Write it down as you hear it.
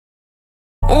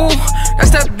Ooh,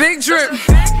 that's that big drip,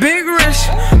 big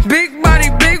wrist, big body,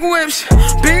 big whips,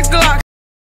 big Glock.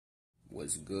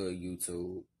 What's good,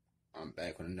 YouTube? I'm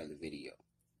back with another video,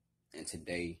 and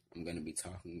today I'm going to be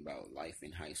talking about life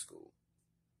in high school.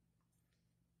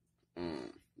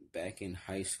 Back in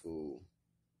high school,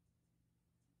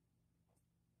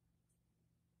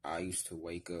 I used to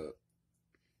wake up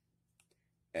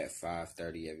at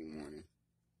 5:30 every morning,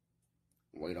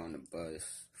 wait on the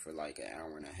bus for like an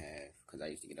hour and a half, because I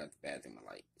used to get out the bathroom at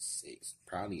like 6,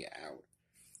 probably an hour.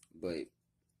 But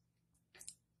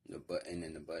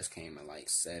then the bus came at like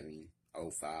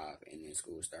 7:05, and then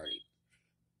school started.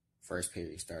 First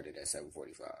period started at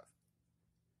 7:45.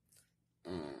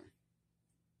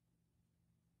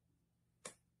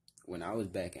 When I was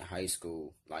back in high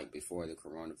school, like before the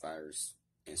coronavirus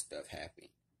and stuff happened,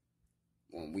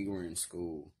 when we were in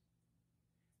school,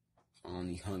 I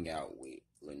only hung out with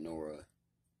Lenora,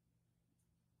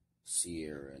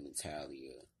 Sierra,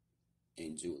 Natalia,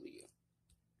 and Julia.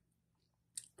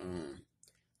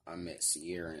 I met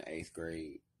Sierra in 8th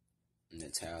grade,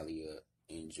 Natalia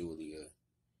and Julia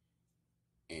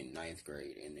in 9th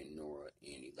grade, and then Nora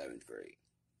in 11th grade.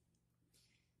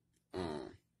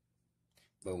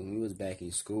 But when we was back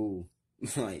in school,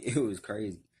 like, it was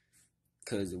crazy,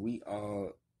 cause we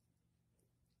all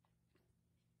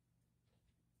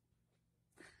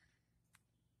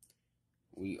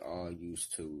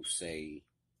used to say,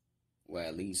 well,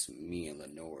 at least me and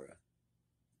Lenora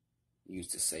used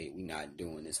to say, we not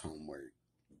doing this homework,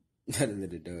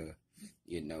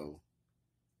 you know.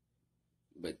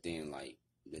 But then, like,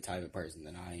 the type of person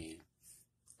that I am,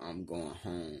 I'm going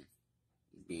home,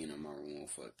 being in my room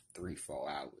for 3-4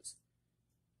 hours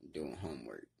doing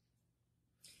homework.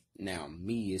 Now,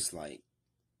 me, it's like,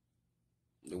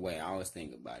 the way I always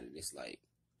think about it, it's like,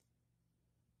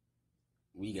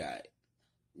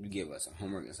 you give us a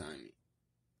homework assignment,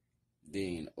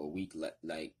 then a week,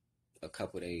 like a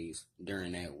couple days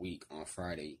during that week on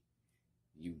Friday,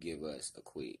 you give us a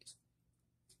quiz,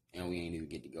 and we ain't even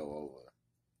get to go over.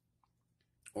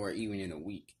 Or even in a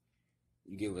week,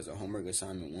 you give us a homework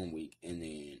assignment one week, and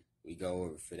then we go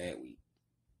over for that week,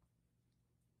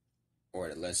 or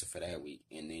the lesson for that week,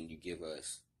 and then you give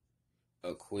us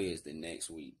a quiz the next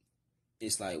week.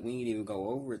 It's like, we ain't even go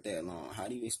over it that long. How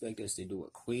do you expect us to do a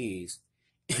quiz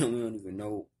and we don't even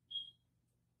know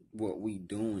what we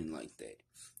doing like that?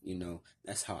 You know,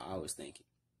 that's how I was thinking.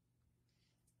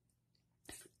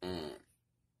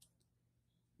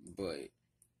 But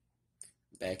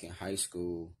back in high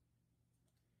school,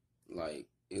 like,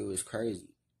 it was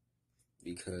crazy,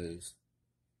 because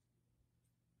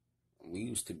we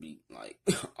used to be, like,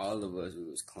 all of us, we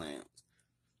was clowns.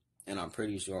 And I'm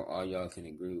pretty sure all y'all can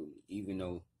agree with me. Even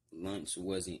though lunch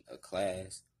wasn't a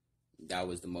class, that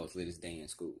was the most litest day in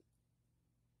school.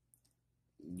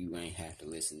 You ain't have to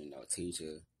listen to no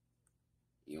teacher.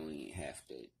 You ain't have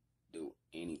to do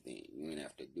anything. You ain't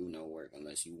have to do no work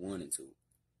unless you wanted to.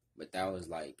 But that was,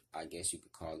 like, I guess you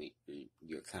could call it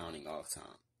your clowning off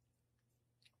time.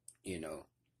 You know,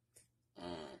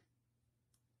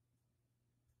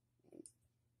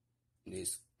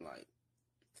 this, like,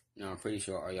 now I'm pretty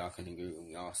sure all y'all can agree with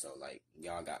me also. Like,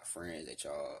 y'all got friends that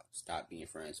y'all stopped being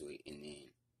friends with and then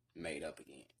made up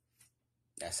again.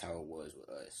 That's how it was with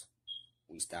us.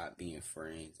 We stopped being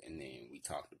friends, and then we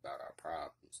talked about our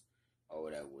problems or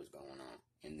whatever was going on,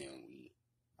 and then we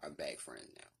are back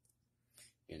friends now.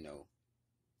 You know,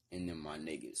 and then my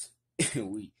niggas,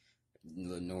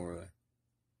 Lenora,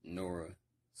 Nora,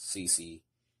 Cece,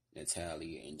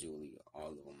 Natalia, and Julia, all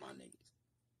of them my niggas.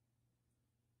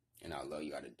 And I love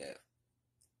y'all to death.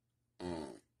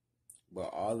 But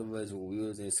all of us, when we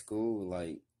was in school,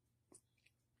 like,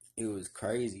 it was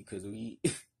crazy, because we,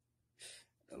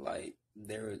 like,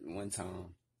 there was one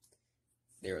time,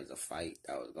 there was a fight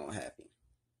that was gonna happen.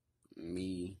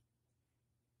 Me,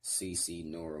 Cece,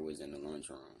 Nora was in the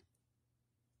lunchroom,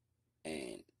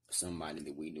 and somebody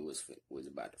that we knew was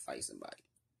about to fight somebody.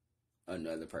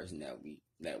 Another person that we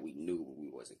knew but we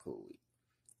wasn't cool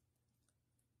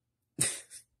with.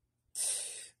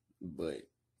 But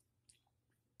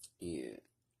yeah,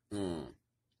 when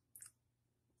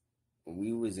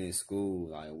we was in school,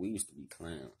 like, we used to be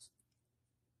clowns.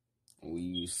 We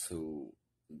used to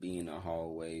be in the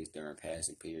hallways during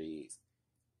passing periods,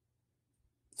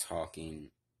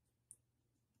 talking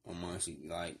amongst,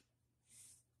 like,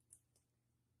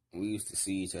 we used to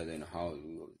see each other in the hallway.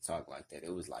 We would talk like that.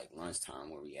 It was like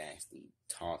lunchtime where we actually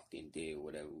talked and did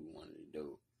whatever we wanted to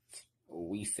do.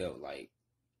 We felt like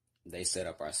they set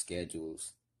up our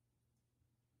schedules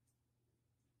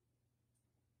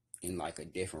in, like, a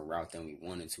different route than we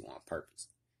wanted to on purpose,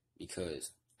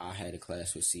 because I had a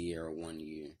class with Sierra one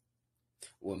year.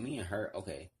 Well, me and her,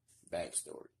 okay,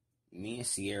 backstory. Me and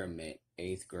Sierra met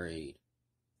 8th grade,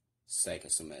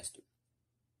 second semester.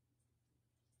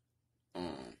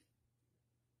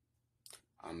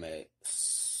 I met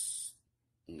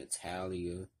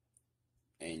Natalia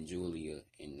and Julia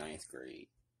in 9th grade,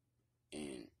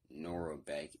 and Nora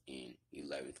back in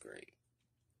 11th grade.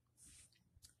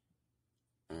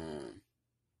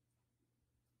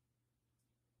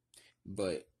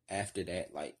 But after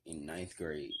that, like in 9th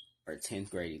grade, or 10th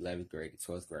grade, 11th grade,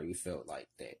 12th grade, we felt like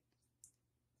that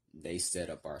they set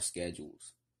up our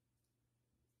schedules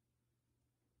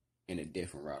in a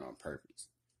different route on purpose.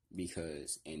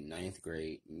 Because in 9th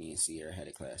grade, me and Sierra had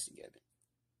a class together.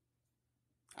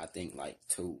 I think like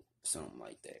 2, something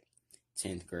like that.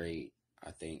 10th grade,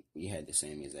 I think we had the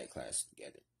same exact class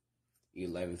together.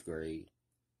 11th grade,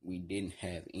 we didn't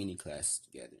have any classes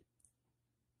together.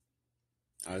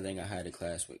 I don't think I had a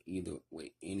class with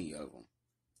any of them,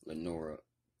 Lenora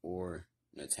or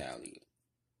Natalia.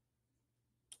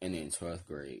 And then 12th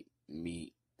grade,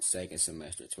 me, second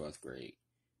semester, 12th grade,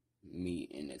 me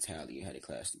and Natalia had a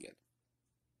class together.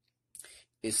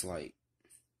 It's like,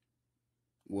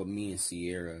 well, me and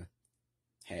Sierra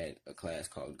had a class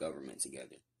called government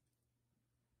together.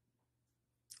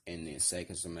 And then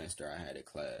second semester, I had a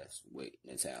class with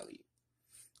Natalia.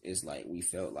 It's like we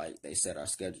felt like they set our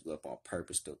schedule up on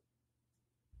purpose to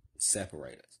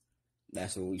separate us.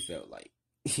 That's what we felt like,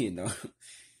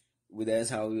 But that's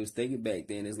how we was thinking back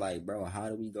then. It's like, bro, how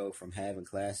do we go from having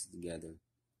classes together,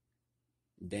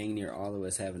 dang near all of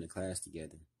us having a class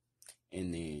together,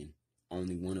 and then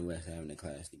only one of us having a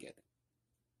class together,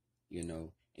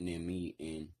 And then me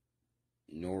and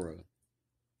Nora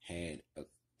had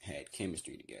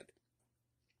chemistry together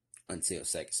until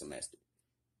second semester,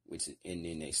 and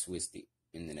then they switched it,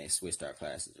 and then they switched our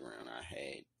classes around.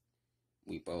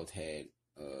 We both had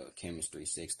chemistry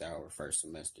 6th hour first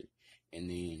semester, and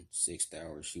then 6th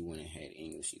hour she went and had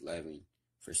English 11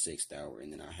 for 6th hour,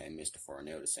 and then I had Mr.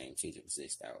 Farnell, the same teacher, for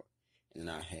 6th hour, and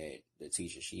then I had the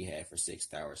teacher she had for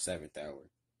 6th hour 7th hour,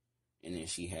 and then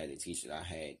she had the teacher that I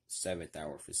had 7th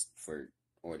hour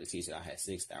or the teacher I had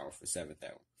 6th hour for 7th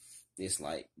hour. It's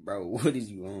like, bro, what is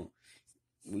you on?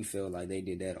 We feel like they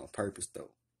did that on purpose,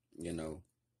 though,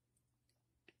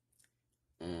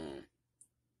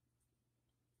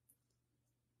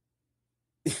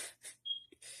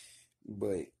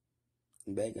 But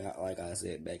back in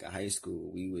high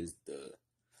school, we was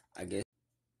I guess,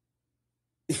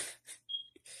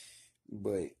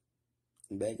 but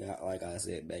back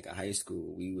in high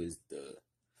school, we was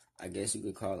I guess you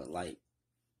could call it like,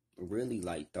 really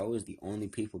like, those the only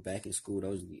people back in school,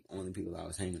 those are the only people I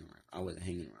was hanging around. I wasn't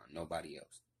hanging around nobody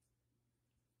else.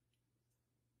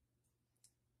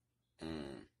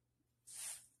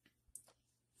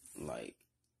 Like,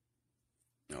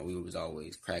 we was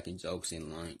always cracking jokes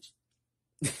in lunch.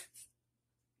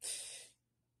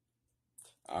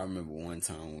 I remember one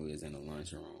time when we was in the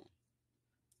lunchroom,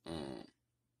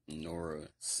 Nora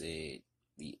said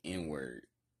the N-word,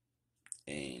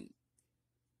 and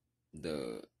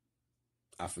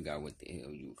I forgot what the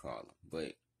hell you would call him,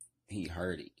 but he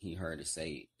heard it. He heard her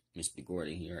say it. Mr.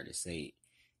 Gordon, he heard her say it.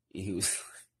 He was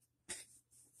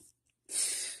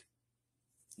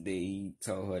then he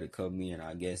told her to come in.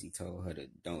 I guess he told her to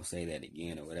don't say that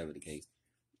again, or whatever the case.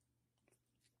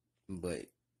 But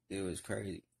it was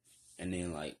crazy. And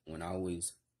then, like, when I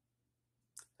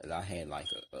had like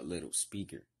a little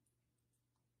speaker,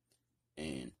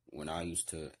 and when I used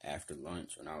to, after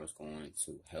lunch, when I was going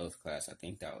to health class, I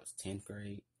think that was 10th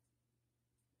grade.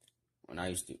 When I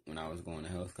was going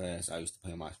to health class, I used to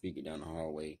play my speaker down the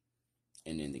hallway,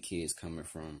 and then the kids coming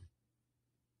from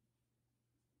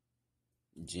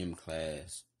gym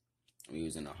class, we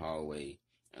was in the hallway,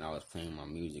 and I was playing my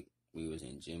music. We was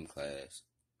in gym class,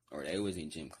 or they was in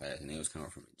gym class, and they was coming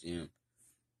from the gym,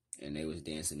 and they was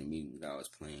dancing the music that I was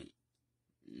playing.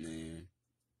 Man,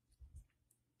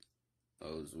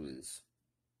 those was,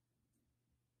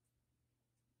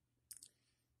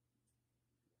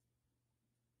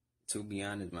 to be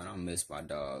honest, man, I miss my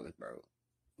dogs, bro.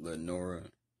 Nora,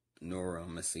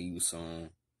 I'ma see you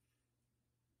soon.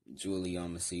 Julie,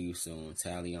 I'ma see you soon.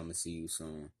 Tally, I'ma see you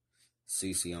soon.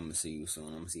 Cece, I'ma see you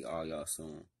soon. I'ma see all y'all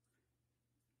soon.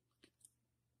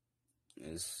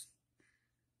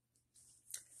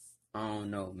 I don't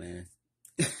know, man.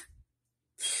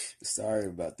 Sorry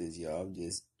about this, y'all. I'm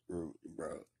just,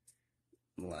 bro.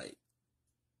 Like,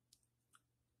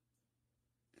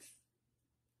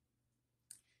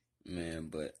 man,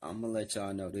 but I'm gonna let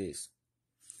y'all know this.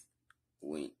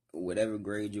 Whatever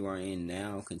grade you are in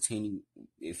now, continue.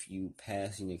 If you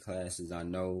pass in your classes, I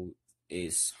know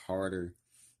it's harder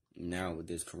now with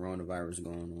this coronavirus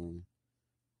going on.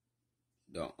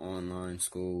 The online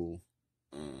school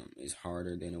is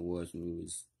harder than it was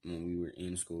when we were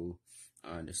in school.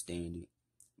 I understand it,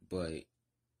 but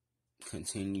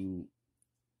continue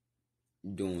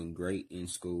doing great in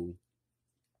school.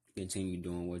 Continue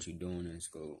doing what you're doing in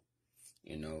school.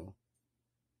 You know,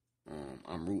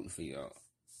 I'm rooting for y'all.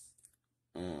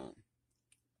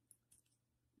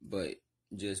 But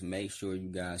just make sure you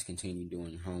guys continue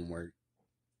doing your homework.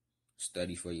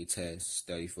 Study for your tests.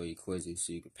 Study for your quizzes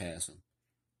so you can pass them.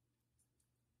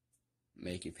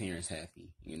 Make your parents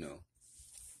happy, you know.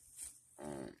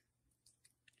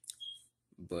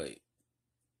 But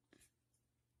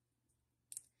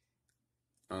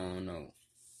I don't know.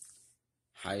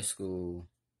 High school,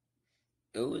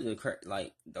 it was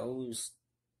like those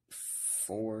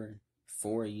 4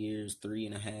 years,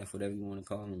 3.5, whatever you want to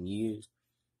call them, years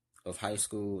of high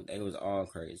school. They was all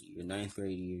crazy. Your 9th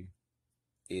grade year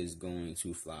is going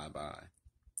to fly by.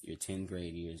 Your 10th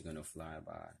grade year is gonna fly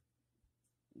by.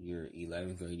 Your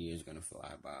 11th grade year is gonna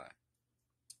fly by.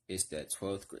 It's that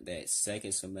that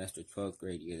second semester, 12th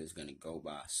grade year that's gonna go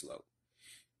by slow.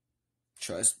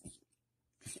 Trust me.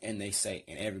 And they say,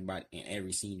 and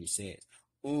every senior says,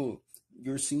 "Oh,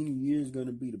 your senior year is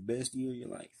gonna be the best year of your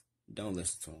life." Don't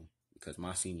listen to them, because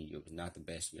my senior year was not the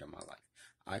best year of my life.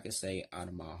 I could say out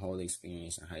of my whole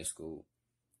experience in high school,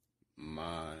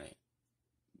 my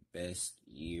best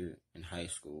year in high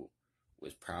school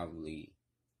was probably,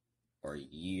 or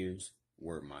years,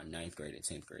 were my 9th grade and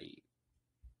 10th grade year.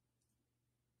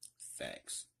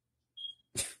 Facts.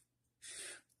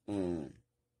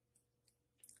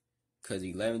 Cause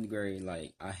 11th grade,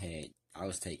 like I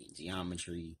was taking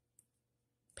geometry,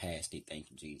 passed it,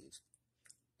 thank you Jesus.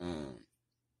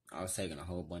 I was taking a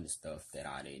whole bunch of stuff that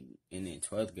I didn't. And then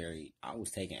 12th grade, I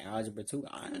was taking algebra too.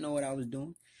 I didn't know what I was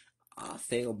doing. I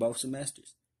failed both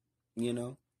semesters. You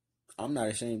know, I'm not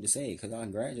ashamed to say it because I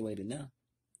graduated now.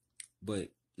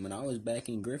 But when I was back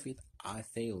in Griffith, I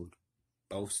failed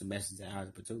both semesters in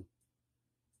algebra too,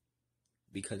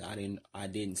 because I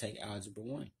didn't take algebra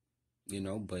 1. You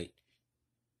know, but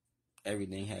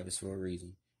everything happens for a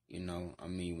reason. You know, I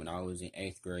mean, when I was in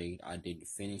 8th grade, I didn't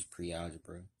finish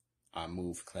pre-algebra. I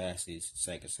moved classes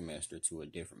second semester to a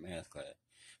different math class.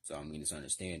 So, I mean, it's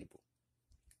understandable.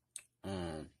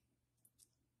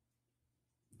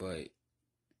 But,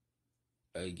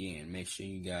 again, make sure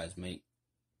you guys make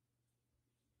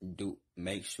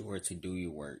sure to do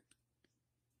your work.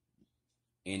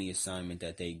 Any assignment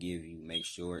that they give you, make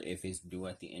sure if it's due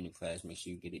at the end of class, make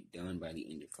sure you get it done by the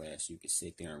end of class so you can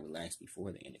sit there and relax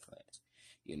before the end of class.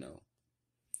 You know,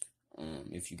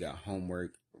 if you got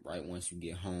homework, right once you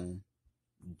get home,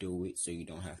 do it so you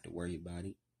don't have to worry about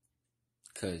it.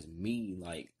 Cause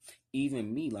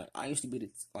even me, I used to be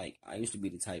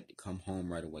the type to come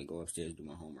home right away, go upstairs, do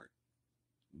my homework.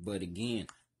 But again,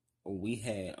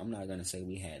 I'm not gonna say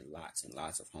we had lots and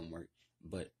lots of homework,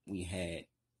 but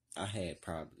I had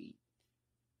probably,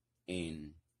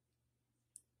 in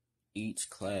each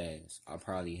class, I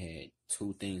probably had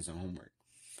 2 things on homework.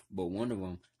 But one of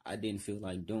them, I didn't feel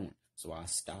like doing. So I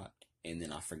stopped. And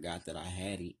then I forgot that I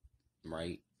had it,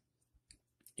 right?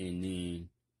 And then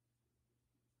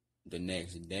the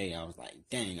next day, I was like,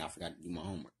 dang, I forgot to do my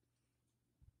homework.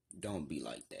 Don't be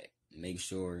like that. Make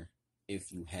sure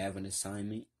if you have an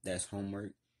assignment that's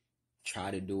homework, try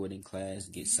to do it in class.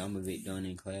 Get some of it done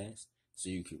in class, so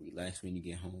you can relax when you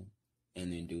get home,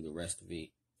 and then do the rest of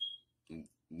it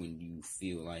when you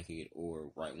feel like it,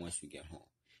 or right once you get home.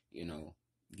 You know,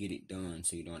 get it done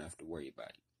so you don't have to worry about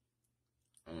it.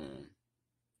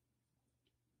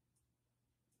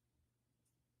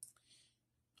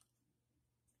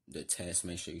 The test,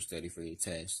 make sure you study for your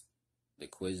test. The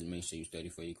quizzes, make sure you study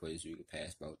for your quizzes so you can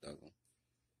pass both of them.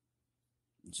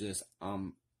 Just,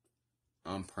 I'm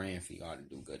praying for y'all to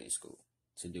do good in school.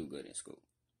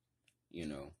 You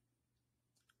know,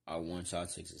 I want y'all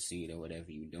to succeed at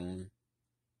whatever you're doing.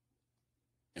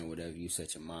 And whatever you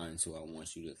set your mind to, I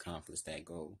want you to accomplish that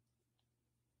goal.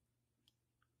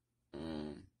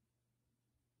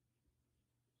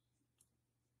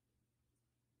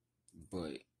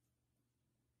 But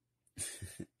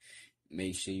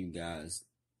make sure you guys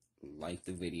like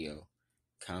the video,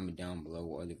 comment down below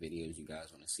what other videos you guys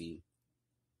want to see,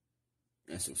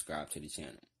 and subscribe to the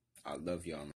channel. I love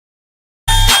y'all.